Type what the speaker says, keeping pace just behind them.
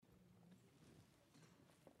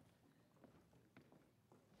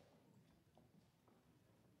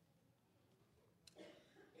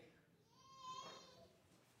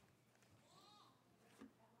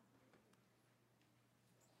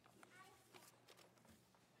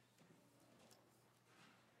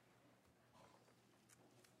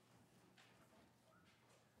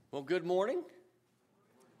Well, good morning.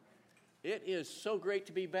 It is so great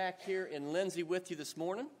to be back here in Lindsay with you this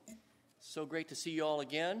morning. So great to see you all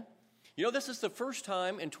again. You know, this is the first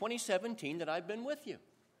time in 2017 that I've been with you.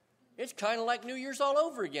 It's kind of like New Year's all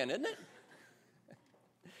over again, isn't it?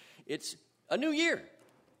 It's a new year,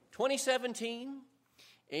 2017,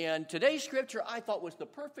 and today's scripture I thought was the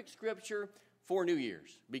perfect scripture for New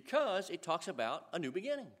Year's because it talks about a new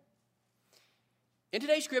beginning. In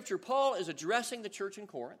today's scripture, Paul is addressing the church in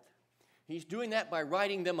Corinth. He's doing that by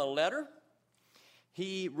writing them a letter.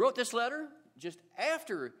 He wrote this letter just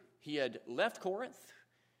after he had left Corinth.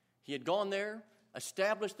 He had gone there,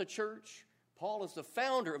 established the church. Paul is the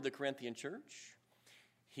founder of the Corinthian church.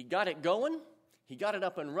 He got it going. He got it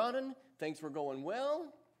up and running. Things were going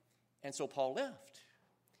well. And so Paul left.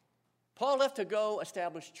 Paul left to go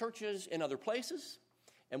establish churches in other places.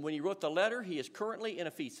 And when he wrote the letter, he is currently in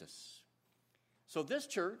Ephesus. So this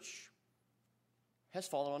church has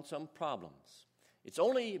fallen on some problems. It's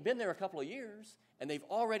only been there a couple of years, and they've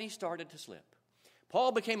already started to slip.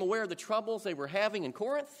 Paul became aware of the troubles they were having in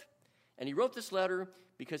Corinth, and he wrote this letter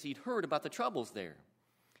because he'd heard about the troubles there.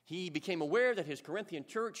 He became aware that his Corinthian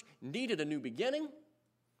church needed a new beginning,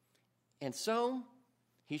 and so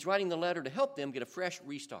he's writing the letter to help them get a fresh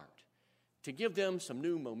restart, to give them some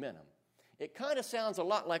new momentum. It kind of sounds a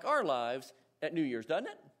lot like our lives at New Year's, doesn't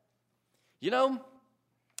it? You know,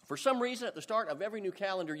 for some reason at the start of every new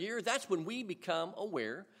calendar year, that's when we become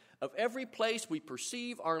aware of every place we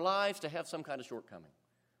perceive our lives to have some kind of shortcoming.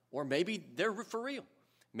 Or maybe they're for real.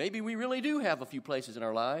 Maybe we really do have a few places in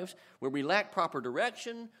our lives where we lack proper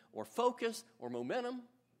direction or focus or momentum.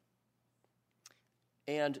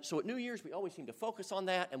 And so at New Year's, we always seem to focus on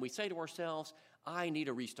that, and we say to ourselves, I need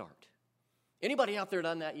a restart. Anybody out there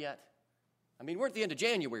done that yet? I mean, we're at the end of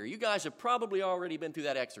January. You guys have probably already been through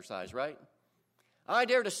that exercise, right? I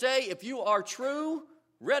dare to say, if you are true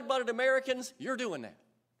red-blooded Americans, you're doing that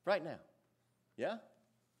right now. Yeah?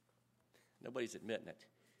 Nobody's admitting it.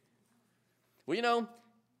 Well, you know,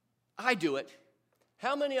 I do it.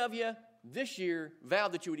 How many of you this year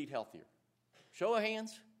vowed that you would eat healthier? Show of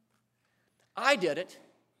hands. I did it.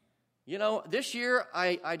 You know, this year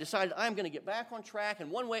I decided I'm going to get back on track,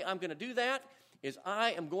 and one way I'm going to do that is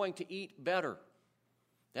I am going to eat better.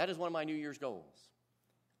 That is one of my New Year's goals.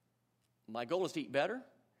 My goal is to eat better.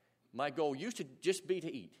 My goal used to just be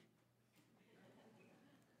to eat.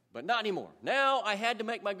 But not anymore. Now I had to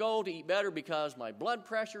make my goal to eat better because my blood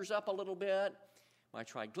pressure's up a little bit, my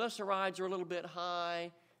triglycerides are a little bit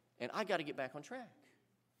high, and I got to get back on track.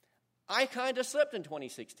 I kind of slipped in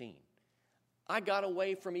 2016. I got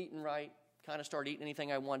away from eating right, kind of started eating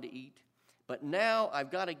anything I wanted to eat. But now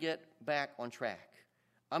I've got to get back on track.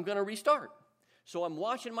 I'm going to restart. So I'm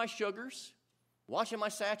watching my sugars, watching my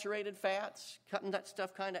saturated fats, cutting that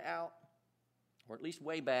stuff kind of out, or at least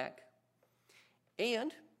way back.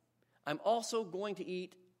 And I'm also going to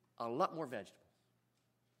eat a lot more vegetables.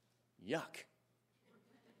 Yuck.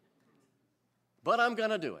 But I'm going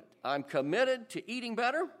to do it. I'm committed to eating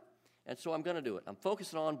better, and so I'm going to do it. I'm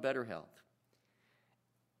focusing on better health.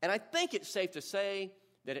 And I think it's safe to say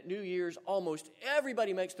that at New Year's, almost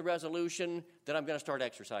everybody makes the resolution that I'm going to start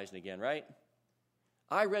exercising again, right?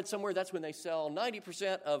 I read somewhere that's when they sell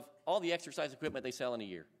 90% of all the exercise equipment they sell in a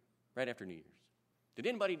year, right after New Year's. Did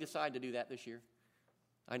anybody decide to do that this year?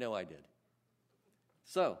 I know I did.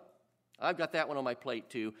 So, I've got that one on my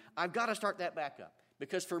plate too. I've got to start that back up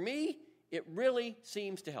because for me, it really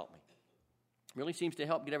seems to help me. It really seems to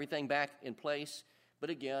help get everything back in place.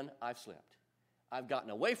 But again, I've slipped. I've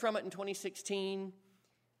gotten away from it in 2016.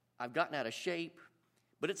 I've gotten out of shape,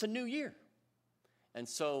 but it's a new year. And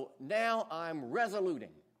so now I'm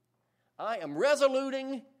resoluting. I am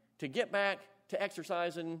resoluting to get back to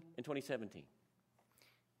exercising in 2017.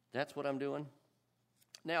 That's what I'm doing.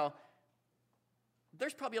 Now,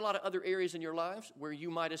 there's probably a lot of other areas in your lives where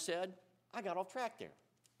you might have said, I got off track there.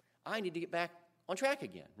 I need to get back on track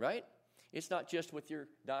again, right? It's not just with your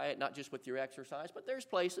diet, not just with your exercise, but there's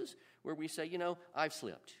places where we say, you know, I've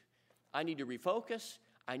slipped. I need to refocus.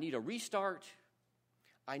 I need a restart.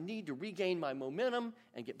 I need to regain my momentum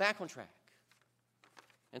and get back on track.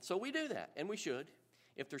 And so we do that, and we should.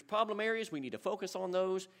 If there's problem areas, we need to focus on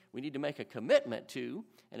those. We need to make a commitment to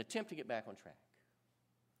and attempt to get back on track.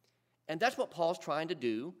 And that's what Paul's trying to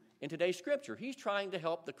do in today's scripture. He's trying to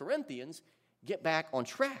help the Corinthians get back on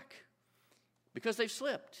track because they've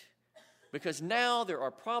slipped. Because now there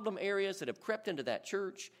are problem areas that have crept into that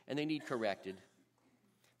church and they need corrected.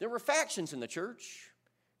 There were factions in the church.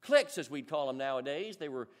 Cliques, as we'd call them nowadays.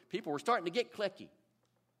 People were starting to get cliquey.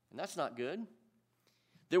 And that's not good.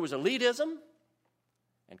 There was elitism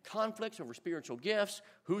and conflicts over spiritual gifts.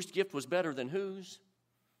 Whose gift was better than whose?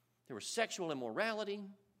 There was sexual immorality.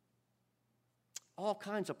 All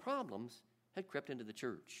kinds of problems had crept into the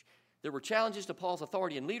church. There were challenges to Paul's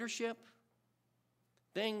authority and leadership.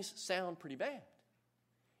 Things sound pretty bad.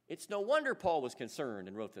 It's no wonder Paul was concerned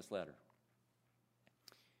and wrote this letter.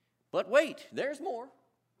 But wait, there's more.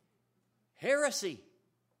 Heresy.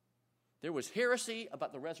 There was heresy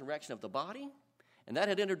about the resurrection of the body, and that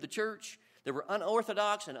had entered the church. There were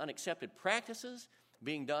unorthodox and unaccepted practices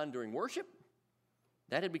being done during worship.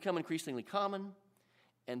 That had become increasingly common.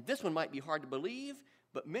 And this one might be hard to believe,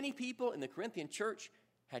 but many people in the Corinthian church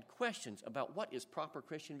had questions about what is proper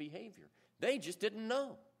Christian behavior. They just didn't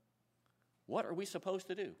know. What are we supposed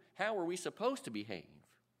to do? How are we supposed to behave?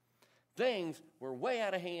 Things were way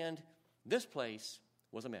out of hand. This place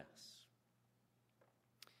was a mess.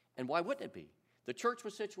 And why wouldn't it be? The church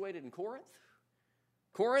was situated in Corinth.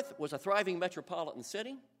 Corinth was a thriving metropolitan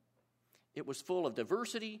city. It was full of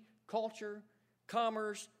diversity, culture,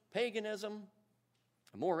 commerce, paganism,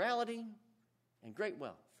 morality, and great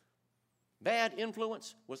wealth. Bad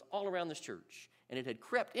influence was all around this church, and it had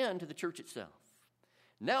crept into the church itself.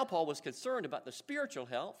 Now Paul was concerned about the spiritual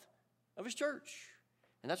health of his church,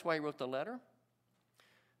 and that's why he wrote the letter.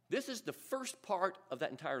 This is the first part of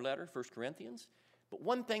that entire letter, 1 Corinthians. But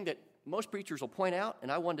one thing that most preachers will point out,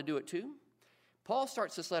 and I wanted to do it too, Paul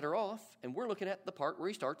starts this letter off, and we're looking at the part where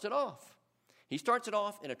he starts it off. He starts it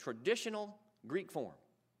off in a traditional Greek form.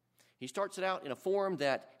 He starts it out in a form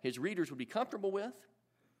that his readers would be comfortable with.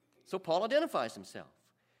 So Paul identifies himself.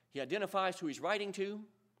 He identifies who he's writing to,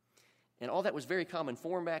 and all that was very common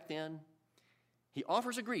form back then. He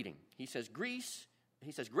offers a greeting. He says, grace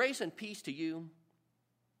and peace to you.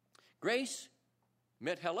 Grace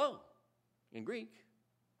meant hello in Greek.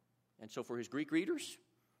 And so for his Greek readers,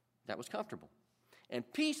 that was comfortable. And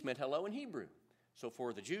peace meant hello in Hebrew. So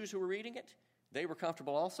for the Jews who were reading it, they were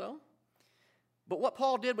comfortable also. But what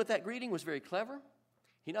Paul did with that greeting was very clever.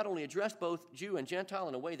 He not only addressed both Jew and Gentile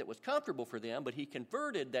in a way that was comfortable for them, but he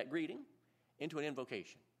converted that greeting into an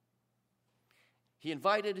invocation. He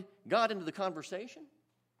invited God into the conversation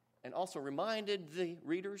and also reminded the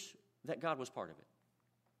readers that God was part of it.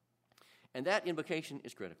 And that invocation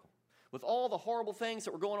is critical. With all the horrible things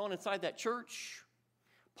that were going on inside that church,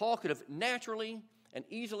 Paul could have naturally and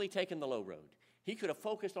easily taken the low road. He could have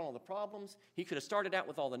focused on all the problems. He could have started out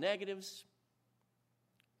with all the negatives.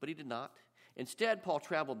 But he did not. Instead, Paul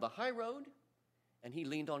traveled the high road, and he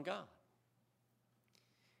leaned on God.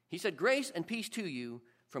 He said, grace and peace to you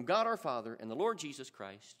from God our Father and the Lord Jesus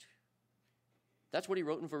Christ. That's what he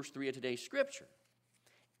wrote in verse 3 of today's scripture.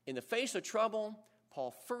 In the face of trouble,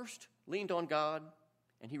 Paul first leaned on God,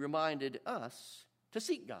 and he reminded us to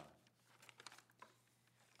seek God.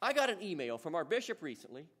 I got an email from our bishop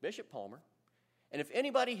recently, Bishop Palmer, and if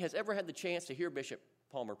anybody has ever had the chance to hear Bishop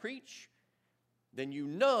Palmer preach, then you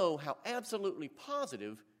know how absolutely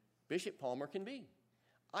positive Bishop Palmer can be.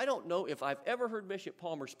 I don't know if I've ever heard Bishop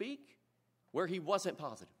Palmer speak where he wasn't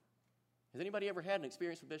positive. Has anybody ever had an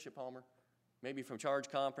experience with Bishop Palmer? Maybe from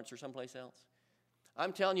Charge Conference or someplace else?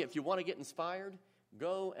 I'm telling you, if you want to get inspired,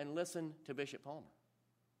 go and listen to Bishop Palmer.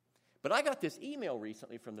 But I got this email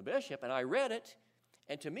recently from the bishop, and I read it,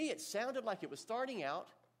 and to me it sounded like it was starting out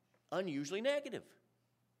unusually negative.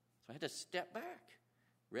 So I had to step back,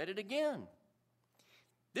 read it again.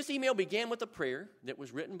 This email began with a prayer that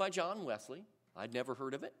was written by John Wesley. I'd never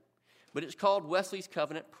heard of it, but it's called Wesley's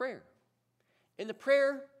Covenant Prayer. In the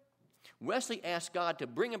prayer, Wesley asked God to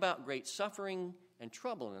bring about great suffering and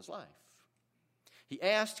trouble in his life. He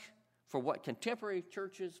asked for what contemporary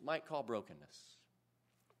churches might call brokenness.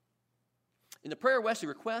 In the prayer, Wesley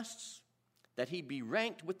requests that he be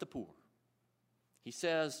ranked with the poor. He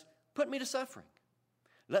says, put me to suffering.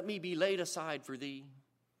 Let me be laid aside for thee,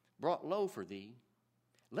 brought low for thee.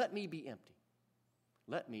 Let me be empty.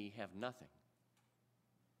 Let me have nothing.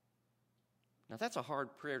 Now, that's a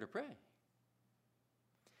hard prayer to pray.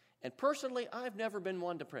 And personally, I've never been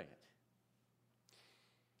one to pray it.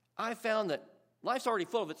 I found that life's already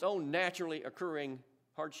full of its own naturally occurring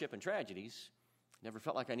hardship and tragedies. Never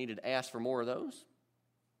felt like I needed to ask for more of those.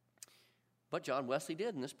 But John Wesley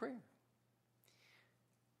did in this prayer.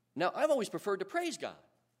 Now, I've always preferred to praise God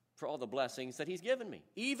for all the blessings that he's given me.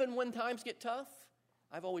 Even when times get tough,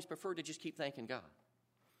 I've always preferred to just keep thanking God.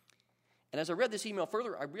 And as I read this email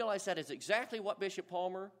further, I realized that is exactly what Bishop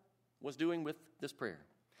Palmer was doing with this prayer.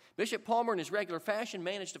 Bishop Palmer, in his regular fashion,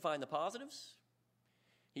 managed to find the positives.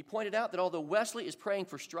 He pointed out that although Wesley is praying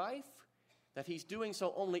for strife, that he's doing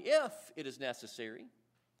so only if it is necessary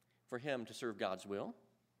for him to serve God's will.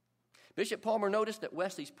 Bishop Palmer noticed that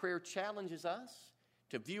Wesley's prayer challenges us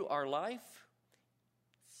to view our life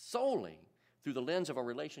solely through the lens of our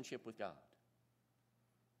relationship with God.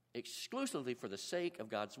 exclusively for the sake of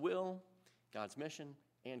God's will, God's mission,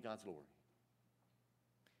 and God's glory.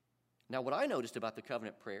 Now, what I noticed about the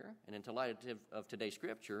covenant prayer, and in light of today's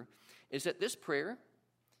scripture, is that this prayer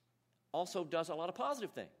also does a lot of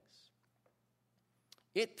positive things.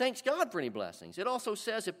 It thanks God for any blessings. It also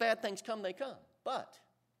says, if bad things come, they come. But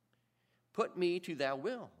put me to thy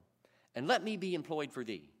will, and let me be employed for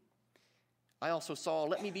thee. I also saw,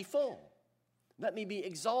 let me be full. Let me be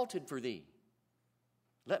exalted for thee.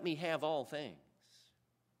 Let me have all things.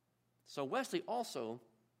 So Wesley also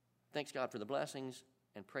thanks God for the blessings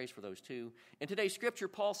and prays for those too. In today's scripture,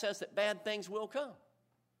 Paul says that bad things will come.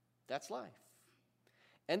 That's life.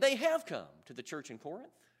 And they have come to the church in Corinth.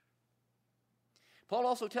 Paul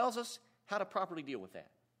also tells us how to properly deal with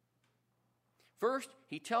that. First,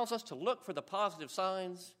 he tells us to look for the positive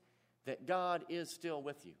signs that God is still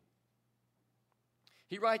with you.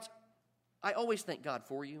 He writes, I always thank God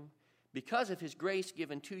for you because of his grace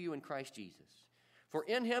given to you in Christ Jesus. For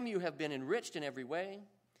in him you have been enriched in every way,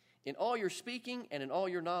 in all your speaking and in all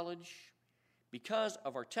your knowledge, because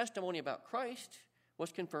of our testimony about Christ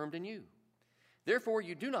was confirmed in you. Therefore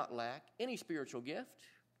you do not lack any spiritual gift,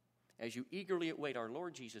 as you eagerly await our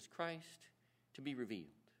Lord Jesus Christ to be revealed.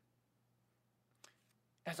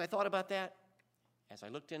 As I thought about that, as I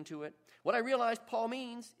looked into it, what I realized Paul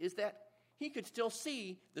means is that he could still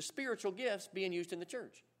see the spiritual gifts being used in the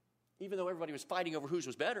church. Even though everybody was fighting over whose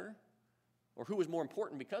was better or who was more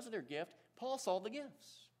important because of their gift, Paul saw the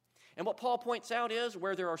gifts. And what Paul points out is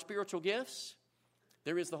where there are spiritual gifts,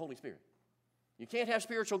 there is the Holy Spirit. You can't have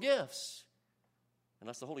spiritual gifts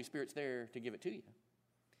unless the Holy Spirit's there to give it to you.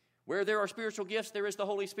 Where there are spiritual gifts, there is the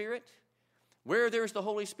Holy Spirit. Where there is the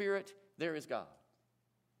Holy Spirit, there is God.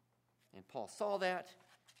 And Paul saw that.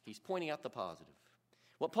 He's pointing out the positive.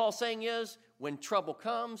 What Paul's saying is, when trouble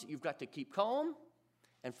comes, you've got to keep calm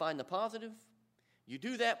and find the positive. You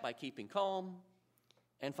do that by keeping calm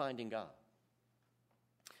and finding God.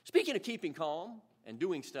 Speaking of keeping calm and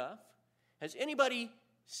doing stuff, has anybody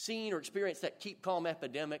seen or experienced that keep calm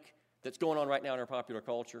epidemic that's going on right now in our popular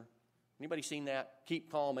culture? Anybody seen that?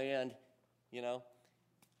 Keep calm and,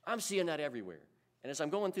 I'm seeing that everywhere. And as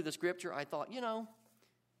I'm going through the scripture, I thought,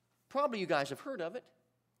 probably you guys have heard of it,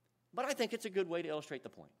 but I think it's a good way to illustrate the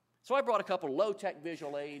point. So I brought a couple low-tech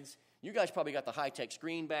visual aids. You guys probably got the high-tech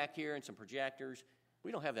screen back here and some projectors.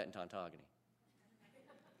 We don't have that in Tontogany.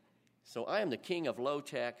 So I am the king of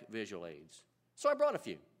low-tech visual aids. So I brought a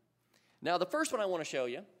few. Now, the first one I want to show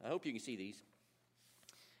you, I hope you can see these.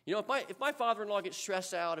 If my father-in-law gets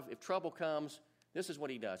stressed out, if trouble comes, this is what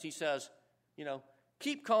he does. He says,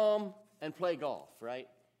 keep calm and play golf, right?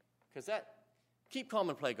 Keep calm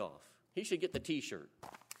and play golf. He should get the T-shirt.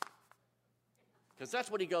 Because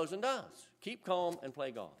that's what he goes and does. Keep calm and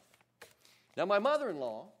play golf. Now, my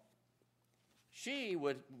mother-in-law, she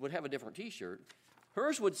would have a different T-shirt.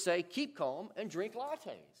 Hers would say, keep calm and drink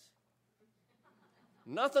lattes.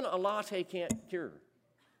 Nothing a latte can't cure.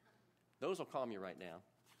 Those will calm you right now.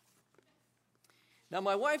 Now,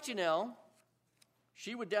 my wife, Janelle,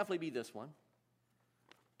 she would definitely be this one.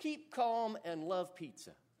 Keep calm and love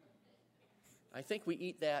pizza. I think we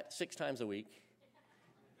eat that 6 times a week.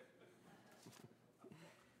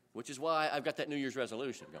 Which is why I've got that New Year's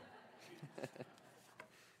resolution going.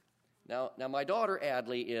 Now, my daughter,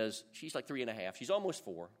 Adley, she's like 3.5. She's almost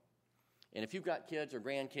 4. And if you've got kids or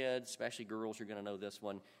grandkids, especially girls, you're going to know this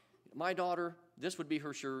one. My daughter, this would be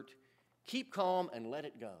her shirt. Keep calm and let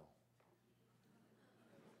it go.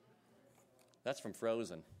 That's from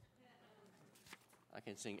Frozen. I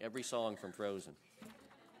can sing every song from Frozen.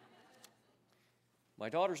 My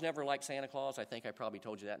daughter's never liked Santa Claus. I think I probably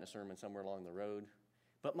told you that in a sermon somewhere along the road.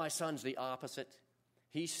 But my son's the opposite.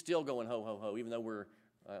 He's still going ho, ho, ho, even though we're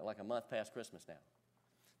like a month past Christmas now.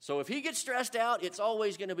 So if he gets stressed out, it's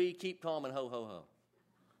always going to be keep calm and ho, ho, ho.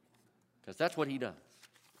 Because that's what he does.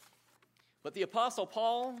 But the Apostle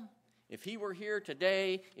Paul, if he were here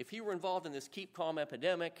today, if he were involved in this keep calm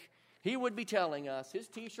epidemic, he would be telling us, his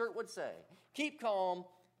T-shirt would say, keep calm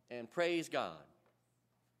and praise God.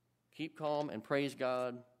 Keep calm and praise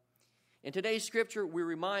God. In today's scripture, we're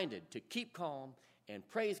reminded to keep calm and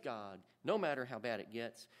praise God no matter how bad it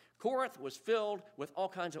gets. Corinth was filled with all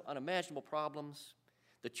kinds of unimaginable problems.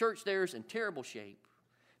 The church there is in terrible shape.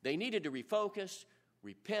 They needed to refocus,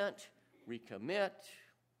 repent, recommit.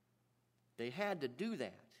 They had to do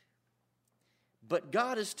that. But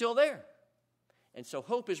God is still there. And so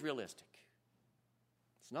hope is realistic.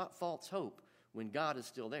 It's not false hope when God is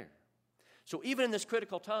still there. So even in this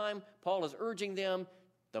critical time, Paul is urging them,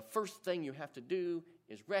 the first thing you have to do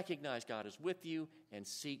is recognize God is with you and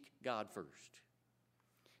seek God first.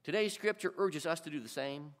 Today's scripture urges us to do the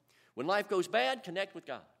same. When life goes bad, connect with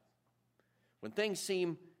God. When things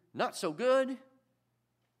seem not so good,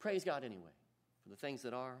 praise God anyway for the things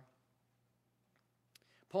that are.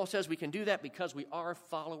 Paul says we can do that because we are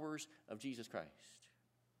followers of Jesus Christ.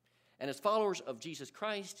 And as followers of Jesus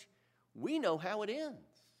Christ, we know how it ends.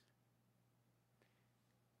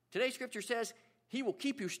 Today's scripture says, He will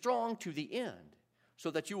keep you strong to the end, so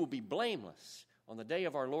that you will be blameless on the day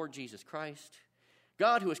of our Lord Jesus Christ.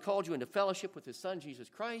 God, who has called you into fellowship with His Son, Jesus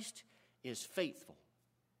Christ, is faithful.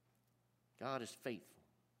 God is faithful.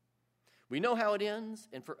 We know how it ends,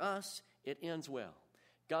 and for us, it ends well.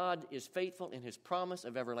 God is faithful in His promise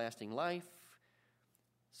of everlasting life,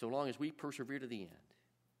 so long as we persevere to the end.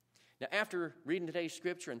 Now, after reading today's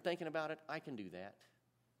scripture and thinking about it, I can do that.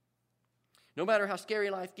 No matter how scary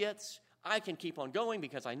life gets, I can keep on going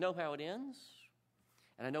because I know how it ends,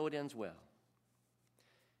 and I know it ends well.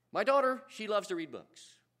 My daughter, she loves to read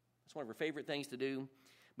books. It's one of her favorite things to do.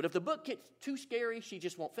 But if the book gets too scary, she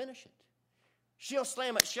just won't finish it. She'll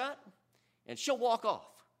slam it shut, and she'll walk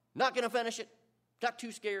off. Not going to finish it. Got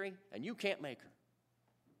too scary, and you can't make her.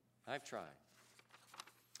 I've tried.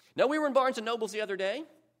 Now, we were in Barnes & Noble's the other day,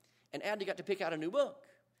 and Addie got to pick out a new book.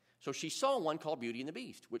 So she saw one called Beauty and the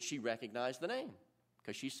Beast, which she recognized the name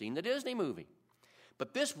because she's seen the Disney movie.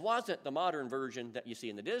 But this wasn't the modern version that you see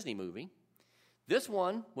in the Disney movie. This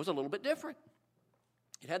one was a little bit different.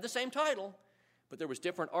 It had the same title, but there was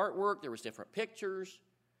different artwork, there was different pictures,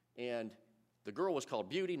 and the girl was called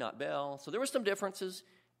Beauty, not Belle. So there were some differences,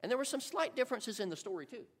 and there were some slight differences in the story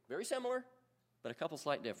too. Very similar, but a couple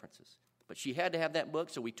slight differences. But she had to have that book,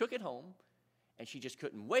 so we took it home, and she just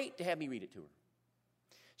couldn't wait to have me read it to her.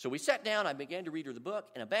 So we sat down, I began to read her the book,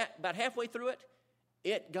 and about halfway through it,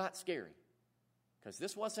 it got scary. Because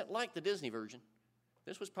this wasn't like the Disney version.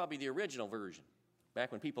 This was probably the original version,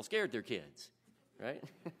 back when people scared their kids, right?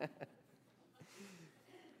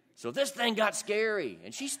 So this thing got scary,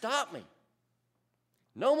 and she stopped me.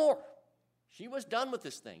 No more. She was done with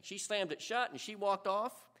this thing. She slammed it shut, and she walked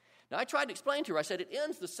off. Now, I tried to explain to her. I said, it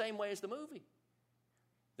ends the same way as the movie.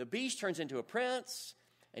 The beast turns into a prince,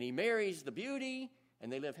 and he marries the beauty,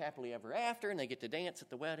 and they live happily ever after, and they get to dance at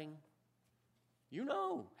the wedding. You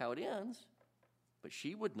know how it ends. But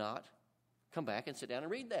she would not come back and sit down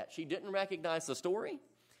and read that. She didn't recognize the story.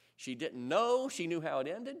 She didn't know. She knew how it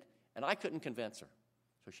ended, and I couldn't convince her.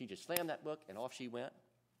 So she just slammed that book, and off she went.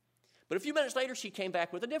 But a few minutes later, she came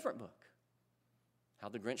back with a different book, How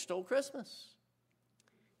the Grinch Stole Christmas.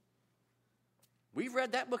 We've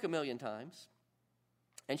read that book a million times,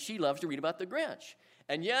 and she loves to read about the Grinch.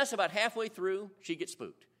 And yes, about halfway through, she gets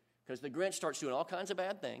spooked because the Grinch starts doing all kinds of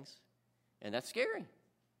bad things, and that's scary.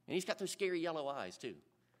 And he's got those scary yellow eyes, too.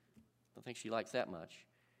 Don't think she likes that much.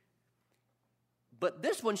 But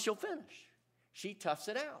this one she'll finish. She toughs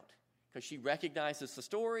it out because she recognizes the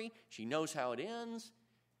story. She knows how it ends.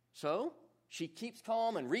 So she keeps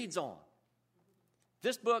calm and reads on.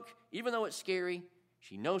 This book, even though it's scary,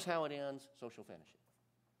 she knows how it ends, so she'll finish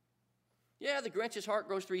it. Yeah, the Grinch's heart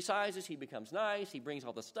grows 3 sizes. He becomes nice. He brings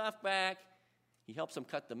all the stuff back. He helps them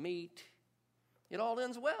cut the meat. It all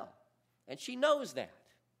ends well. And she knows that.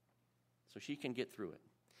 So she can get through it.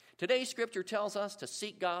 Today's scripture tells us to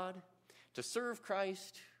seek God, to serve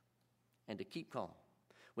Christ, and to keep calm.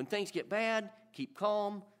 When things get bad, keep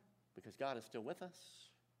calm because God is still with us.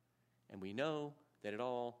 And we know that it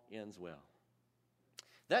all ends well.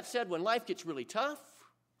 That said, when life gets really tough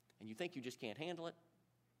and you think you just can't handle it,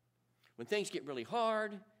 when things get really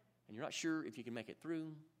hard and you're not sure if you can make it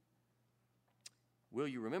through, will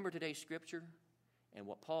you remember today's scripture and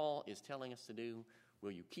what Paul is telling us to do?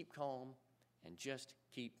 Will you keep calm and just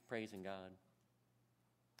keep praising God?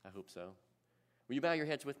 I hope so. Will you bow your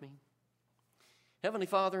heads with me? Heavenly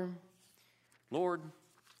Father, Lord,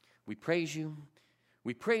 we praise you.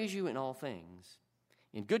 We praise you in all things,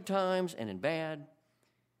 in good times and in bad.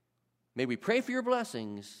 May we pray for your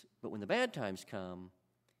blessings, but when the bad times come,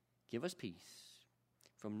 give us peace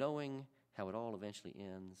from knowing how it all eventually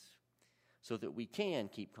ends so that we can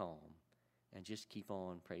keep calm and just keep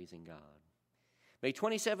on praising God. May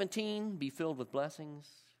 2017 be filled with blessings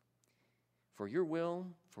for your will,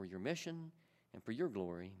 for your mission, and for your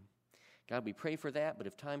glory. God, we pray for that, but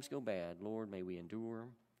if times go bad, Lord, may we endure.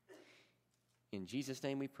 In Jesus'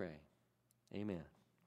 name we pray. Amen.